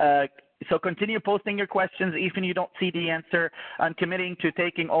 So continue posting your questions even if you don't see the answer. I'm committing to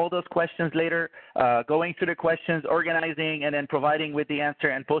taking all those questions later, going through the questions, organizing, and then providing with the answer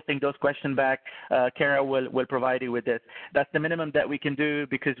and posting those questions back. Kara will provide you with this. That's the minimum that we can do,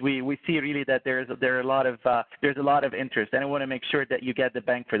 because we see really that there's a lot of interest, and I want to make sure that you get the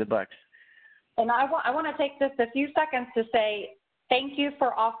bang for the bucks. And I want to take just a few seconds to say thank you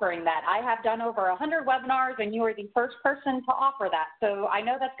for offering that. I have done over 100 webinars, and you are the first person to offer that. So I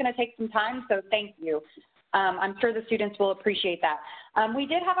know that's going to take some time, so thank you. I'm sure the students will appreciate that. We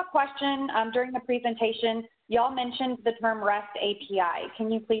did have a question during the presentation. Y'all mentioned the term REST API.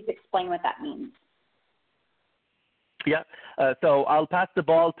 Can you please explain what that means? Yeah. So I'll pass the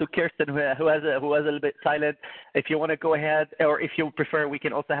ball to Kirsten, who was a little bit silent. If you want to go ahead, or if you prefer, we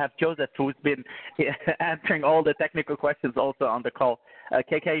can also have Joseph, who's been answering all the technical questions also on the call.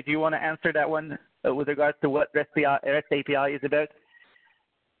 KK, do you want to answer that one with regards to what REST API is about?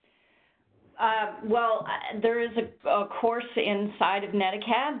 Well, there is a course inside of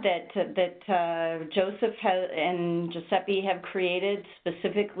Netacad that Joseph and Giuseppe have created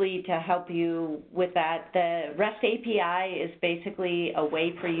specifically to help you with that. The REST API is basically a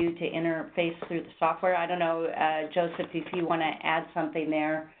way for you to interface through the software. I don't know, Joseph, if you want to add something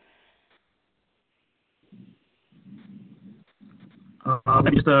there.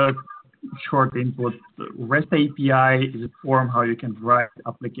 Just a short input. REST API is a form how you can write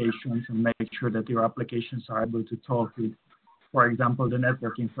applications and make sure that your applications are able to talk with, for example, the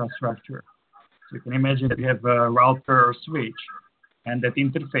network infrastructure. So you can imagine that you have a router or switch, and that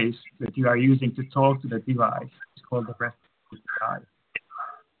interface that you are using to talk to the device is called the REST API.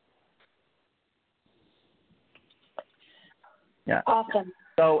 Yeah. Awesome.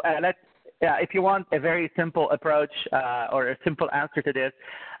 So if you want a very simple approach or a simple answer to this,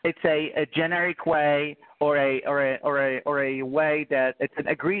 it's a generic way or a way that it's an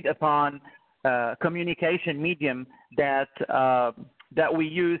agreed upon communication medium that we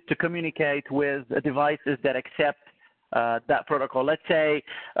use to communicate with devices that accept that protocol. Let's say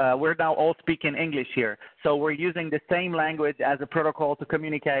we're now all speaking English here, so we're using the same language as a protocol to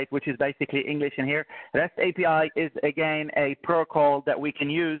communicate, which is basically English in here. REST API is again a protocol that we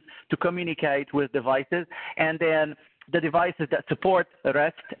can use to communicate with devices, and then the devices that support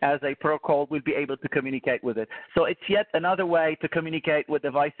REST as a protocol will be able to communicate with it. So it's yet another way to communicate with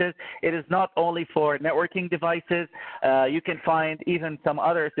devices. It is not only for networking devices. You can find even some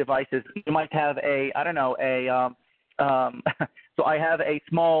other devices. You might have so I have a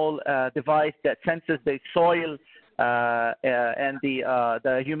small device that senses the soil and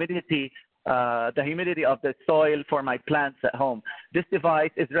the humidity of the soil for my plants at home. This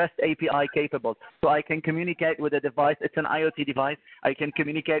device is REST API capable, so I can communicate with the device. It's an IoT device. I can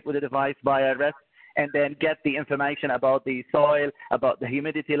communicate with the device via REST and then get the information about the soil, about the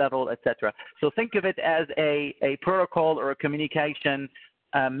humidity level, etc. So think of it as a protocol or a communication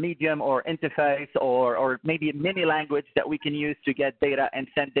medium or interface or maybe a mini language that we can use to get data and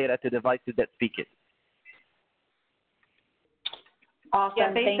send data to devices that speak it. Awesome.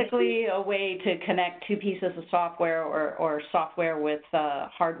 Yeah, basically a way to connect two pieces of software or software with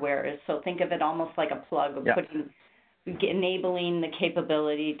hardware. So think of it almost like a plug of enabling the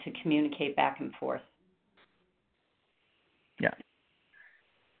capability to communicate back and forth. Yeah.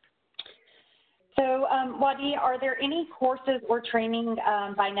 So, Wadi, are there any courses or training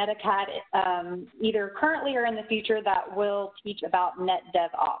by Netacad, either currently or in the future, that will teach about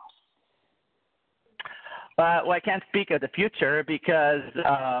NetDevOps? Well, I can't speak of the future because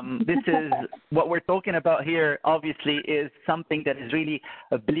this is what we're talking about here, obviously, is something that is really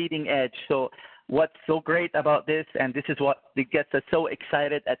a bleeding edge. So what's so great about this, and this is what gets us so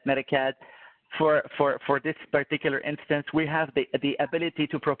excited at Netacad, for this particular instance, we have the ability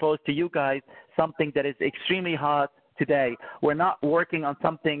to propose to you guys something that is extremely hot today. We're not working on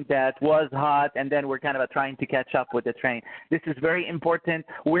something that was hot and then we're kind of trying to catch up with the train. This is very important.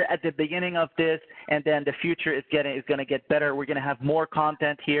 We're at the beginning of this, and then the future is going to get better. We're going to have more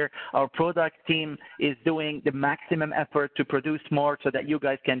content here. Our product team is doing the maximum effort to produce more so that you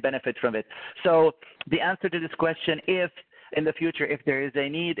guys can benefit from it. So the answer to this question, if in the future, if there is a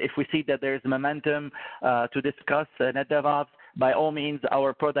need, if we see that there is momentum to discuss NetDevOps, by all means,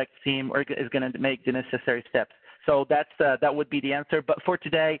 our product team is going to make the necessary steps. So that would be the answer. But for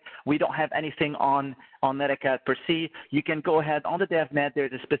today, we don't have anything on Netacad per se. You can go ahead on the DevNet.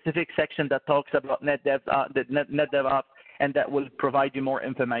 There's a specific section that talks about NetDevOps, and that will provide you more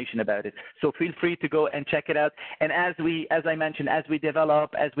information about it. So feel free to go and check it out. And as I mentioned, as we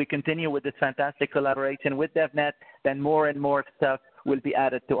develop, as we continue with this fantastic collaboration with DevNet, then more and more stuff will be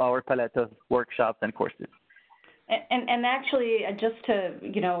added to our palette of workshops and courses. And actually, just to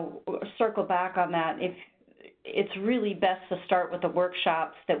circle back on that, if it's really best to start with the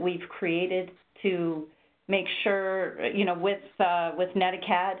workshops that we've created to make sure, with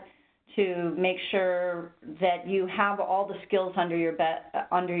Netacad, to make sure that you have all the skills under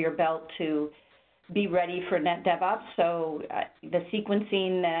your belt to be ready for NetDevOps. So the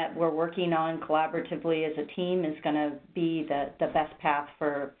sequencing that we're working on collaboratively as a team is going to be the best path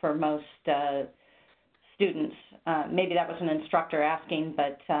for most students. Maybe that was an instructor asking,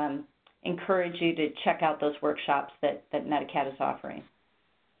 but encourage you to check out those workshops that Netacad is offering.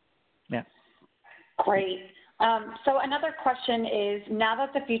 Yeah. Great. So another question is, now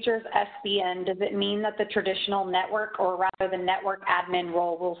that the future is SDN, does it mean that the traditional network, or rather the network admin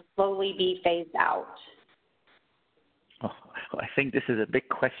role, will slowly be phased out? Oh, I think this is a big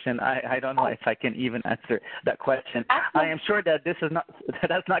question. I don't know if I can even answer that question. I am sure that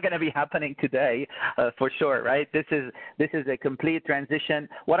that's not going to be happening today, for sure, right? This is a complete transition.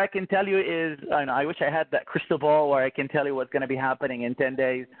 What I can tell you is, I wish I had that crystal ball where I can tell you what's going to be happening in 10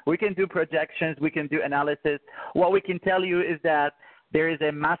 days. We can do projections, we can do analysis. What we can tell you is that there is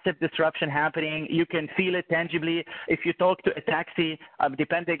a massive disruption happening. You can feel it tangibly. If you talk to a taxi,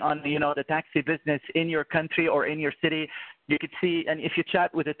 depending on, the taxi business in your country or in your city, you could see, and if you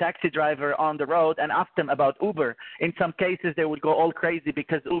chat with a taxi driver on the road and ask them about Uber, in some cases they would go all crazy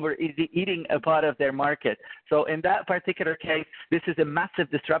because Uber is eating a part of their market. So in that particular case, this is a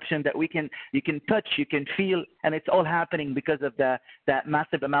massive disruption that you can touch, you can feel, and it's all happening because of that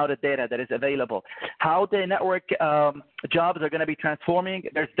massive amount of data that is available. How the network jobs are going to be transforming,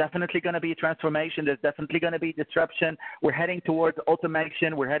 there's definitely going to be transformation. There's definitely going to be disruption. We're heading towards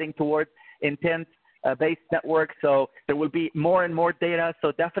automation. We're heading towards intent based network, so there will be more and more data.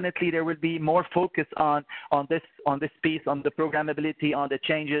 So definitely there will be more focus on this piece, on the programmability, on the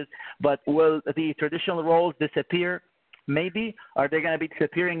changes. But will the traditional roles disappear? Maybe. Are they going to be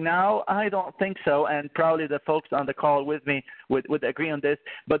disappearing now? I don't think so, and probably the folks on the call with me would agree on this.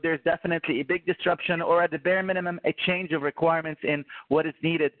 But there's definitely a big disruption, or at the bare minimum, a change of requirements in what is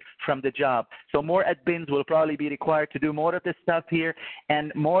needed from the job. So more admins will probably be required to do more of this stuff here,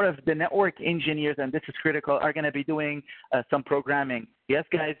 and more of the network engineers, and this is critical, are going to be doing some programming. Yes,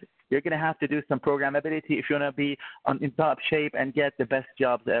 guys, you're going to have to do some programmability if you want to be in top shape and get the best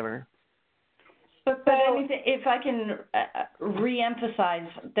jobs ever. But if I can re-emphasize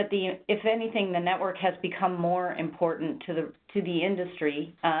that if anything, the network has become more important to the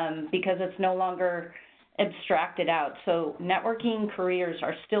industry because it's no longer abstracted out. So networking careers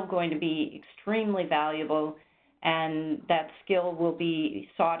are still going to be extremely valuable, and that skill will be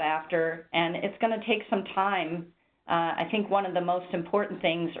sought after, and it's going to take some time. I think one of the most important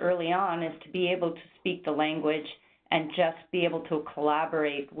things early on is to be able to speak the language and just be able to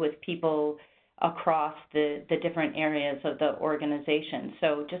collaborate with people across the different areas of the organization.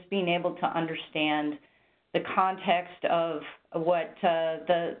 So just being able to understand the context of what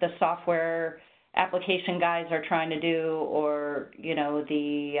the software application guys are trying to do, or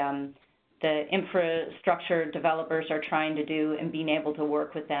the infrastructure developers are trying to do, and being able to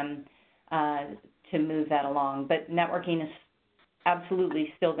work with them to move that along. But networking is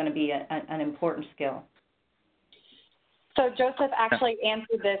absolutely still going to be an important skill. So Joseph actually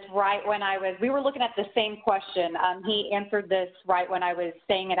answered this right when we were looking at the same question. He answered this right when I was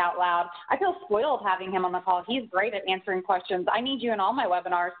saying it out loud. I feel spoiled having him on the call. He's great at answering questions. I need you in all my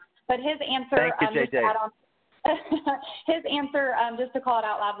webinars. But his answer, Thank you, JJ. his answer, just to call it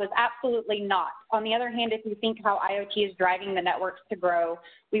out loud, was absolutely not. On the other hand, if you think how IoT is driving the networks to grow,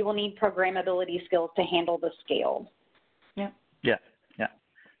 we will need programmability skills to handle the scale. Yeah. Yeah.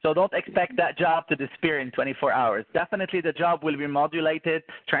 So don't expect that job to disappear in 24 hours. Definitely the job will be modulated,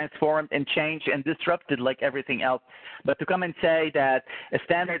 transformed, and changed and disrupted like everything else. But to come and say that a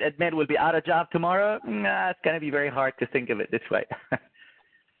standard admin will be out of job tomorrow, it's going to be very hard to think of it this way.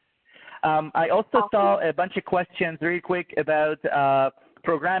 I also saw a bunch of questions very quick about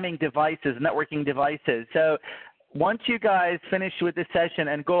programming devices, networking devices. So once you guys finish with this session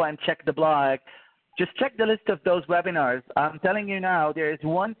and go and check the blog, just check the list of those webinars. I'm telling you now, there is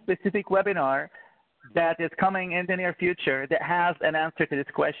one specific webinar that is coming in the near future that has an answer to this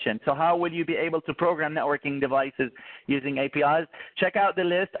question. So how will you be able to program networking devices using APIs? Check out the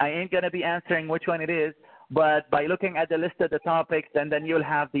list. I ain't going to be answering which one it is, but by looking at the list of the topics, and then you'll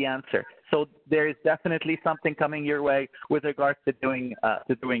have the answer. So there is definitely something coming your way with regards to doing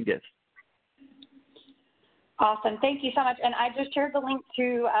this. Awesome. Thank you so much. And I just shared the link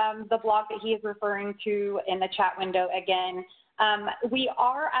to the blog that he is referring to in the chat window again. We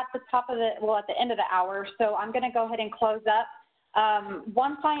are at the top of at the end of the hour, so I'm going to go ahead and close up.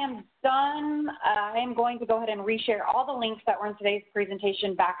 Once I am done, I am going to go ahead and reshare all the links that were in today's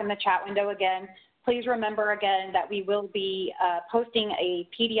presentation back in the chat window again. Please remember again that we will be posting a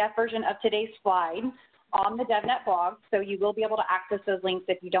PDF version of today's slide on the DevNet blog, so you will be able to access those links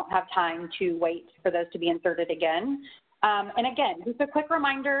if you don't have time to wait for those to be inserted again. And again, just a quick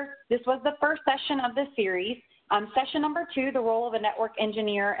reminder, this was the first session of this series. Session number 2, the role of a network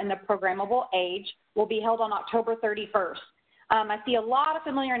engineer in the programmable age, will be held on October 31st. I see a lot of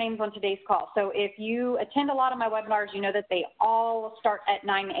familiar names on today's call, so if you attend a lot of my webinars, you know that they all start at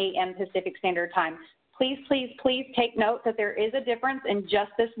 9 a.m. Pacific Standard Time. please, please, please take note that there is a difference in just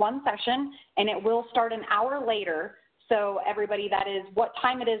this one session, and it will start an hour later. So everybody, that is what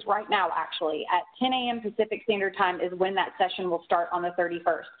time it is right now, actually. At 10 a.m. Pacific Standard Time is when that session will start on the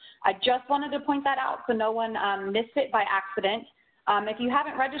 31st. I just wanted to point that out so no one missed it by accident. If you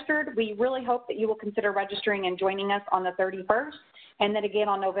haven't registered, we really hope that you will consider registering and joining us on the 31st, and then again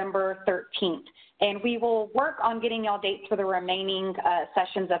on November 13th. And we will work on getting y'all dates for the remaining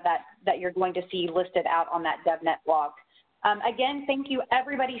sessions of that you're going to see listed out on that DevNet blog. Again, thank you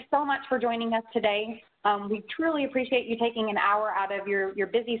everybody so much for joining us today. We truly appreciate you taking an hour out of your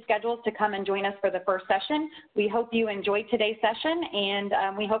busy schedules to come and join us for the first session. We hope you enjoyed today's session,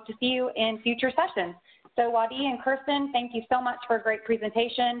 and we hope to see you in future sessions. So Wadi and Kirsten, thank you so much for a great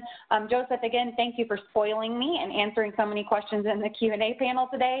presentation. Joseph, again, thank you for spoiling me and answering so many questions in the Q&A panel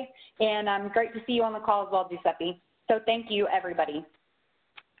today. And great to see you on the call as well, Giuseppe. So thank you, everybody.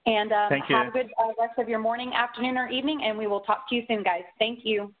 And thank you. Have a good rest of your morning, afternoon, or evening, and we will talk to you soon, guys. Thank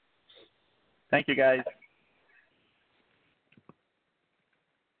you. Thank you, guys.